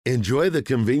Enjoy the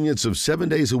convenience of 7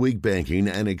 days a week banking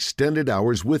and extended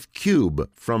hours with Cube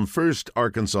from First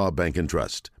Arkansas Bank and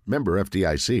Trust. Member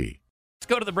FDIC. Let's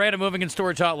go to the Brandon Moving and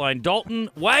Storage Hotline.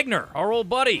 Dalton Wagner, our old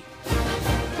buddy.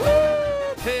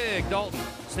 Pig Dalton,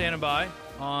 standing by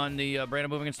on the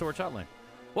Brandon Moving and Storage Hotline.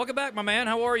 Welcome back, my man.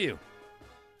 How are you?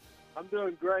 I'm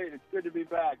doing great. It's good to be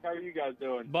back. How are you guys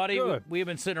doing? Buddy, we've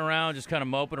been sitting around just kind of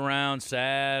moping around,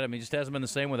 sad. I mean, it just hasn't been the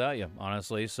same without you,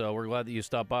 honestly. So we're glad that you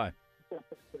stopped by.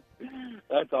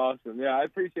 That's awesome. Yeah, I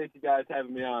appreciate you guys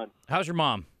having me on. How's your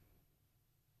mom?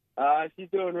 She's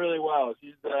doing really well.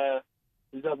 She's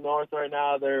up north right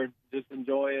now. They're just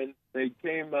enjoying. They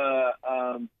came.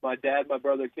 My dad, my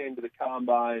brother came to the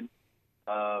combine,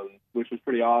 which was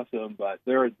pretty awesome. But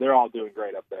they're all doing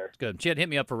great up there. Good. She hadn't hit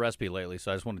me up for recipe lately,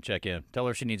 so I just want to check in. Tell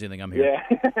her if she needs anything. I'm here.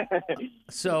 Yeah.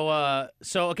 So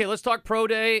okay, let's talk pro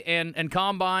day and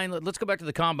combine. Let's go back to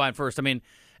the combine first. I mean,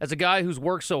 as a guy who's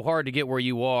worked so hard to get where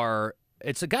you are,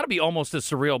 it's got to be almost a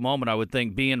surreal moment, I would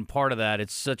think, being part of that.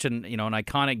 It's such an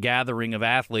iconic gathering of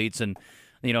athletes, and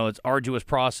it's arduous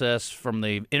process from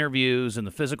the interviews and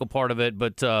the physical part of it.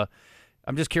 But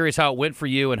I'm just curious how it went for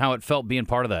you and how it felt being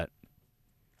part of that.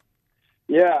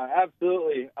 Yeah,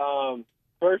 absolutely.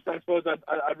 First, I suppose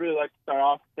I'd really like to start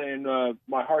off saying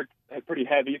my heart's pretty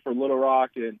heavy for Little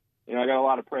Rock, and I got a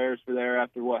lot of prayers for there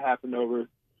after what happened over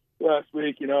last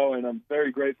week, and I'm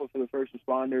very grateful for the first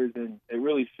responders, and it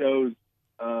really shows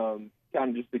kind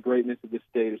of just the greatness of this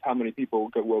state is how many people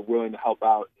were willing to help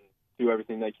out and do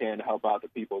everything they can to help out the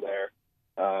people there.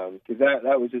 Because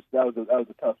that was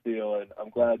a tough deal, and I'm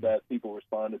glad that people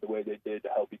responded the way they did to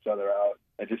help each other out.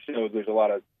 It just shows there's a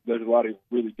lot of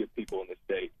really good people in this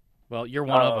state. Well, you're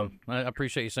one of them. I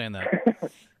appreciate you saying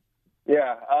that.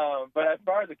 Yeah, but as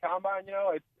far as the combine,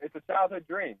 it's a childhood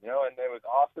dream, and it was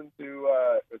awesome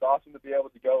to be able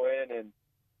to go in and,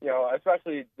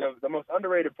 especially the most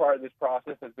underrated part of this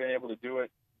process has being able to do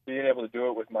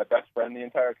it with my best friend the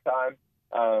entire time.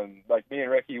 Like me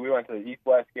and Ricky, we went to the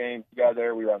East-West game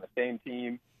together. We were on the same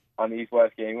team on the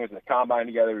East-West game. We went to the combine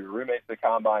together. We were roommates at the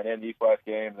combine and the East-West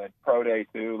game, and then pro day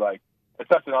too. Like, it's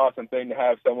such an awesome thing to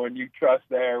have someone you trust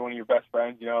there, one of your best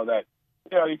friends, that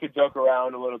you could joke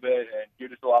around a little bit, and you're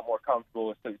just a lot more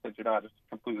comfortable since you're not just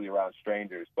completely around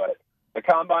strangers. But the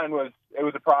combine was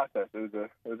a process. It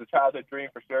was a childhood dream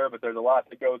for sure, but there's a lot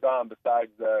that goes on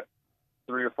besides the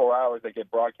 3 or 4 hours that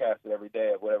get broadcasted every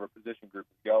day of whatever position group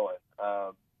is going.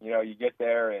 You get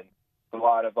there, and it's a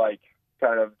lot of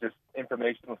kind of just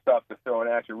informational stuff that's thrown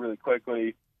at you really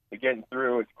quickly. But getting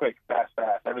through, it's quick, fast.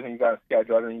 Everything's on a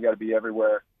schedule. Everything you got to be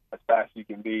everywhere as fast as you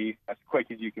can be, as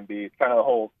quick as you can be. It's kind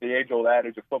of the age-old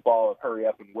adage of football of hurry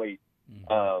up and wait.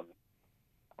 Mm-hmm.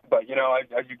 But,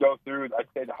 as you go through, I'd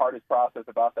say the hardest process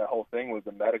about that whole thing was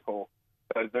the medical,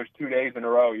 because there's 2 days in a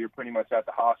row you're pretty much at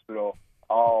the hospital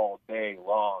all day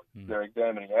long. Mm-hmm. They're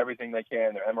examining everything they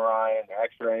can. They're MRIing, they're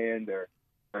X-raying, they're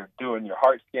doing your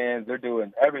heart scans. They're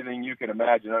doing everything you can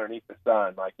imagine underneath the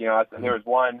sun. There was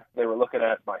one, they were looking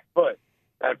at my foot.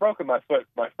 I had broken my foot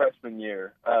my freshman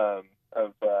year of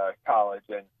college,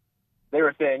 and they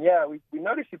were saying, yeah, we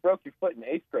noticed you broke your foot in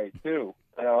 8th grade too.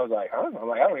 And I was like, huh?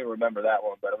 I don't even remember that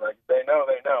one, but I'm like, they know.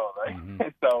 Like, mm-hmm.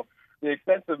 So the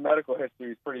extensive medical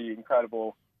history is pretty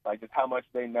incredible, like just how much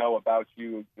they know about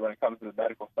you when it comes to the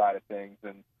medical side of things.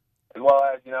 And as well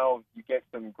as, you get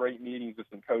some great meetings with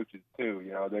some coaches too.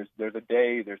 There's a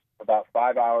day, there's about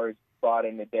 5 hours slot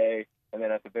in the day, and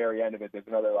then at the very end of it, there's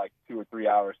another 2 or 3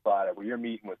 hour slot where you're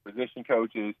meeting with position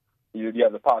coaches. You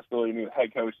have the possibility to meet with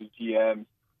head coaches, GMs,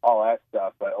 all that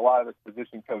stuff. But a lot of the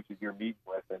position coaches you're meeting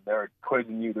with, and they're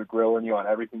quizzing you, they're grilling you on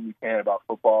everything you can about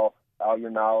football, all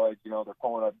your knowledge. They're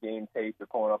pulling up game tape, they're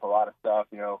pulling up a lot of stuff.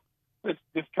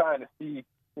 Just trying to see,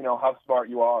 how smart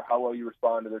you are, how well you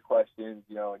respond to their questions,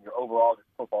 and your overall just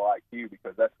football IQ,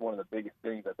 because that's one of the biggest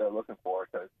things that they're looking for.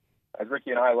 Because as Ricky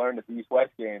and I learned at the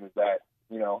East-West game is that,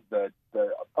 the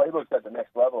playbooks at the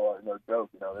next level are no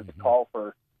joke. There's a call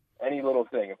for any little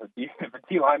thing. If a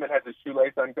D lineman has his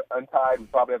shoelace untied, we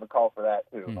probably have a call for that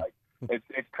too.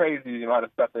 It's crazy the amount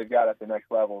of stuff they've got at the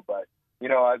next level. But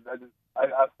I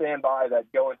stand by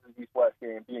that going to the East-West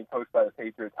game, being coached by the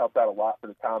Patriots helped out a lot for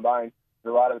the combine. A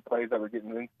lot of the plays that were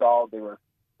getting installed, they were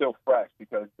still fresh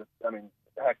because,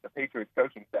 heck, the Patriots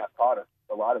coaching staff taught us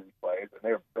a lot of these plays, and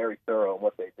they were very thorough in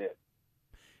what they did.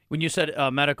 When you said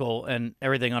medical and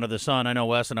everything under the sun, I know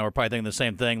Wes and I were probably thinking the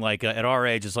same thing. At our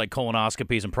age, it's like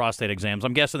colonoscopies and prostate exams.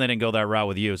 I'm guessing they didn't go that route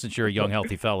with you since you're a young,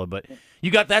 healthy fella. But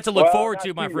you got that to look forward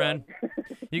to, my friend.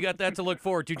 You got that to look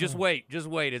forward to. Just wait.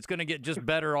 It's going to get just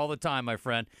better all the time, my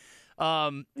friend.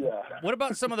 What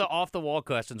about some of the off-the-wall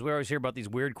questions? We always hear about these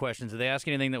weird questions. Did they ask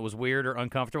anything that was weird or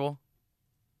uncomfortable?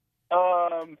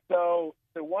 So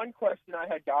the one question I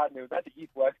had gotten, it was at the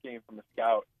East-West game from a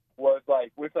scout, was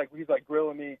he's like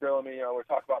grilling me, we're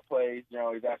talking about plays, he's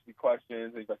asking me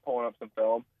questions, and he's like pulling up some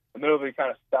film. In the middle of it, he kind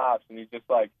of stops, and he's just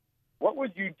like, what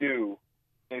would you do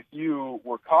if you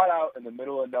were caught out in the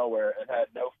middle of nowhere and had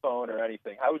no phone or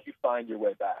anything? How would you find your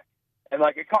way back? And,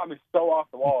 it caught me so off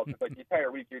the wall. It's the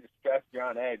entire week you're just stressed, you're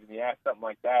on edge, and he asked something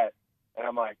like that. And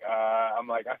I'm like, I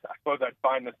suppose I'd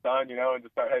find the sun, and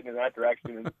just start heading in that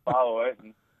direction and just follow it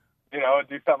and, and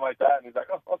do something like that. And he's like,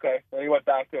 oh, okay. And he went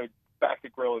back to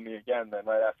grilling me again then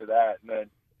right after that. And then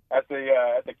at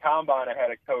the combine, I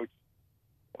had a coach,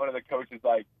 one of the coaches,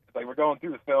 we're going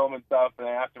through the film and stuff, and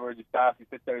then afterwards he stops, he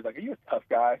sits there, he's like, are you a tough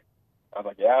guy? I was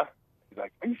like, yeah. He's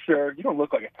like, are you sure? You don't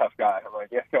look like a tough guy. I'm like,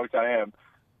 yes, coach, I am.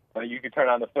 And you can turn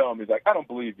on the film. He's like, I don't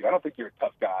believe you. I don't think you're a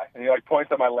tough guy. And he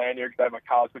points at my lanyard because I have my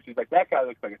college coach. He's like, that guy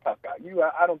looks like a tough guy.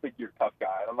 I don't think you're a tough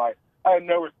guy. And I'm like, I had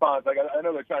no response. I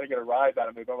know they're trying to get a rise out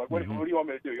of me, but I'm like, what do you want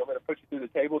me to do? You want me to push you through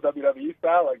the table, WWE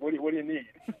style? What do you need?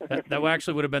 That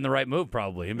actually would have been the right move,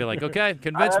 probably. And be like, okay,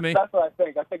 convince me. That's what I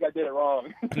think. I think I did it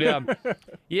wrong.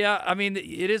 Yeah. I mean,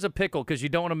 it is a pickle because you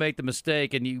don't want to make the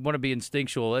mistake and you want to be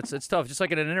instinctual. It's tough, just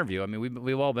like in an interview. I mean,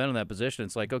 we've all been in that position.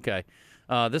 It's like, okay,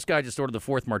 this guy just ordered the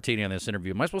fourth martini on this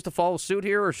interview. Am I supposed to follow suit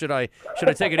here, or should I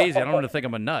take it easy? I don't want to think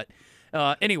I'm a nut.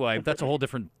 Anyway, that's a whole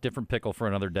different pickle for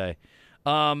another day.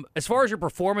 As far as your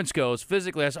performance goes,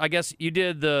 physically, I guess you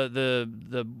did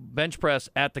the bench press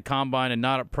at the combine and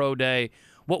not at pro day.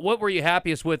 What were you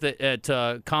happiest with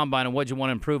at combine, and what did you want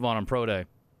to improve on pro day?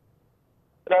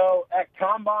 So at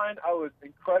combine, I was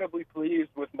incredibly pleased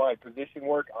with my position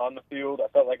work on the field. I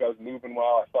felt like I was moving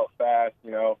well. I felt fast,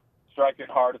 striking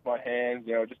hard with my hands.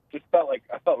 Just felt like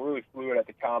I felt really fluid at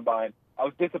the combine. I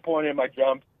was disappointed in my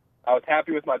jumps. I was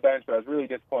happy with my bench, but I was really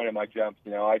disappointed in my jumps.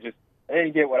 I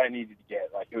didn't get what I needed to get.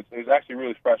 It was actually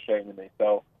really frustrating to me.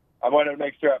 So I wanted to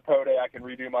make sure at pro day I can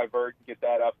redo my vert and get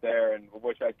that up there, and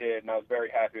which I did, and I was very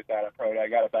happy with that at pro day. I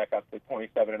got it back up to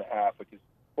 27.5, which is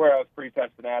where I was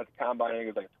pre-testing at the combine. I think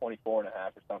it was 24.5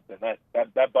 or something.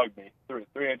 That bugged me. 3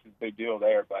 inches is a big deal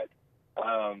there. But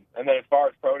and then as far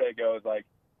as pro day goes,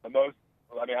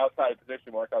 outside of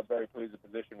position work, I was very pleased with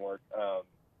position work.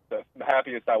 The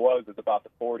happiest I was about the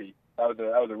 40. That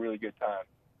was a really good time.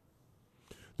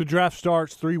 The draft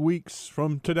starts 3 weeks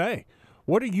from today.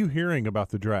 What are you hearing about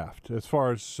the draft as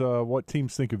far as what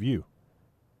teams think of you?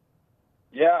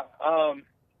 Yeah,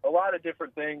 a lot of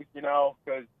different things,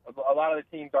 because a lot of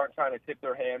the teams aren't trying to tip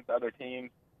their hands to other teams.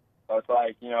 So it's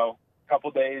a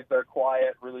couple days they're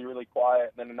quiet, really, really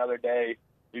quiet, and then another day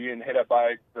you're getting hit up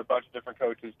by a bunch of different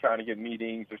coaches trying to get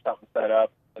meetings or something set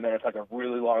up, and then it's a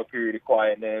really long period of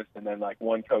quietness, and then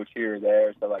one coach here or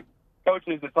there. So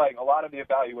coaches, it's a lot of the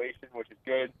evaluation, which is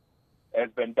good, has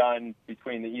been done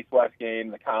between the East-West game,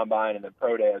 the combine, and the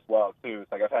pro day as well, too.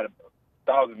 It's I've had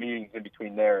 1,000 meetings in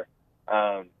between there.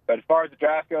 But as far as the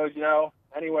draft goes,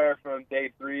 anywhere from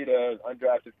day 3 to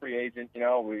undrafted free agent,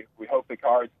 we hope the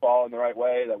cards fall in the right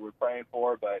way that we're praying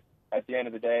for. But at the end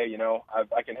of the day,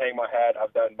 I can hang my hat.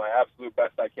 I've done my absolute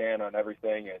best I can on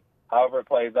everything. And however it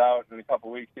plays out in a couple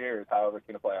of weeks here is however it's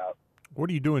going to play out. What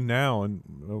are you doing now, and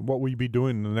what will you be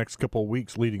doing in the next couple of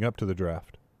weeks leading up to the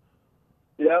draft?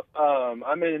 Yep,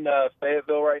 I'm in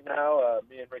Fayetteville right now.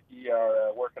 Me and Ricky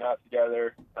are working out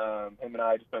together. Him and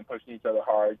I just been pushing each other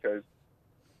hard because,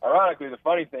 ironically, the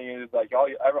funny thing is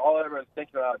all everyone's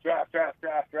thinking about draft.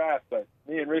 But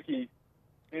me and Ricky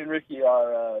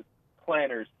are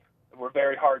planners. We're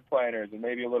very hard planners and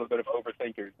maybe a little bit of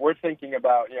overthinkers. We're thinking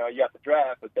about you got the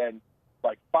draft, but then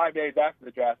 5 days after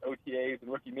the draft, OTAs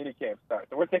and rookie minicamp start.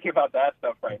 So we're thinking about that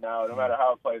stuff right now, no matter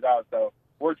how it plays out. So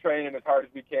we're training as hard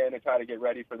as we can to try to get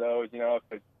ready for those,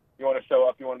 because you want to show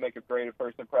up, you want to make a great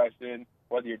first impression,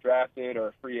 whether you're drafted or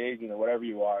a free agent or whatever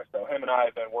you are. So him and I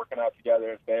have been working out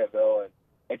together in Fayetteville, and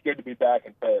it's good to be back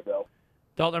in Fayetteville.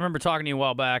 Dalton, I remember talking to you a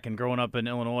while back and growing up in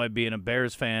Illinois, being a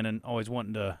Bears fan and always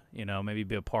wanting to, maybe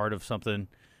be a part of something,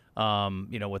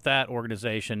 with that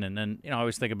organization. And then, I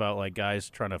always think about, guys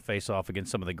trying to face off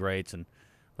against some of the greats, and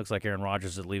looks like Aaron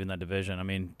Rodgers is leaving that division. I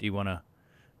mean, do you want to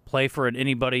play for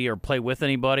anybody or play with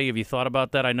anybody? Have you thought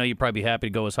about that? I know you'd probably be happy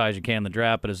to go as high as you can in the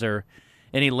draft, but is there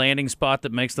any landing spot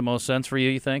that makes the most sense for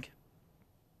you think?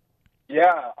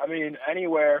 Yeah, I mean,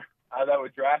 anywhere that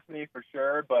would draft me for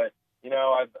sure, but,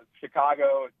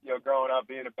 Chicago, growing up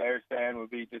being a Bears fan would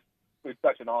be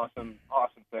such an awesome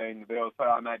thing to be able to put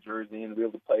on that jersey and to be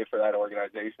able to play for that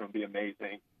organization would be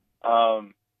amazing.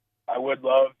 I would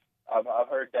love, I've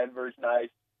heard Denver's nice.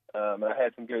 And I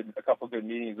had a couple good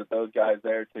meetings with those guys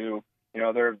there too.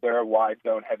 They're a wide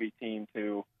zone heavy team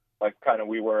too, kind of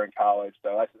we were in college.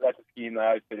 So that's a scheme that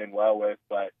I fit in well with.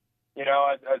 But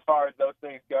as far as those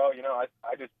things go,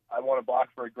 I want to block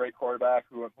for a great quarterback,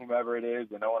 whomever it is,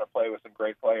 and I want to play with some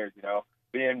great players.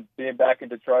 Being back in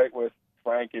Detroit with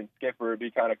Frank and Skipper would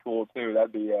be kind of cool too.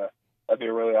 That'd be a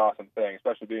really awesome thing,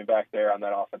 especially being back there on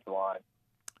that offensive line.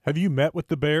 Have you met with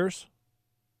the Bears?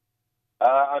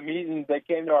 I'm meeting. They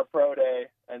came to our pro day,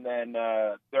 and then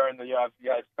during the you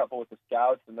guys couple with the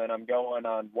scouts, and then I'm going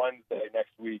on Wednesday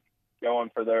next week, going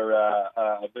for their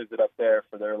visit up there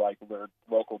for their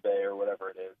local day or whatever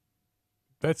it is.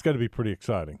 That's got to be pretty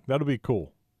exciting. That'll be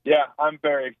cool. Yeah, I'm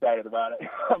very excited about it.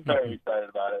 I'm very excited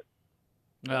about it.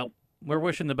 Well, we're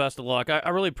wishing the best of luck. I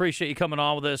really appreciate you coming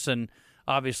on with us, and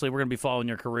obviously we're going to be following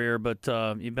your career, but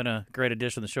you've been a great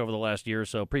addition to the show over the last year,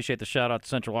 so appreciate the shout-out to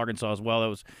Central Arkansas as well. That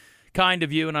was kind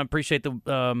of you, and I appreciate the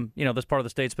this part of the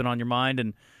state's been on your mind,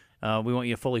 and we want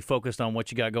you fully focused on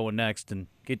what you got going next and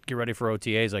get ready for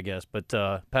OTAs, I guess. But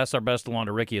pass our best along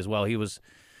to Ricky as well. He was,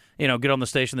 good on the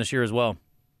station this year as well.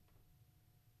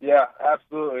 Yeah,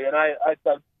 absolutely. And I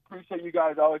appreciate you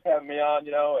guys always having me on,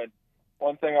 and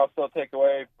one thing I'll still take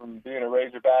away from being a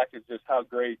Razorback is just how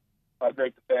great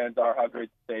the fans are, how great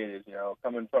the state is.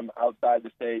 Coming from outside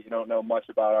the state, you don't know much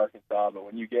about Arkansas, but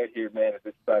when you get here, man,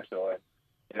 it's special. And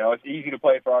it's easy to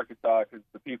play for Arkansas because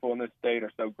the people in this state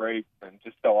are so great and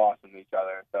just so awesome to each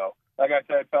other. And so, like I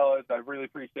said, fellas, I really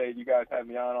appreciate you guys having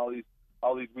me on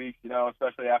all these weeks,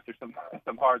 especially after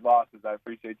some hard losses. I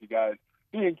appreciate you guys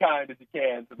being kind as you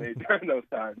can to me during those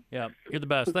times. Yeah, you're the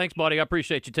best. Thanks, buddy. I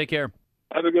appreciate you. Take care.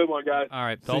 Have a good one, guys. All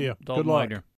right. See ya. Dalton Good luck. Wagner.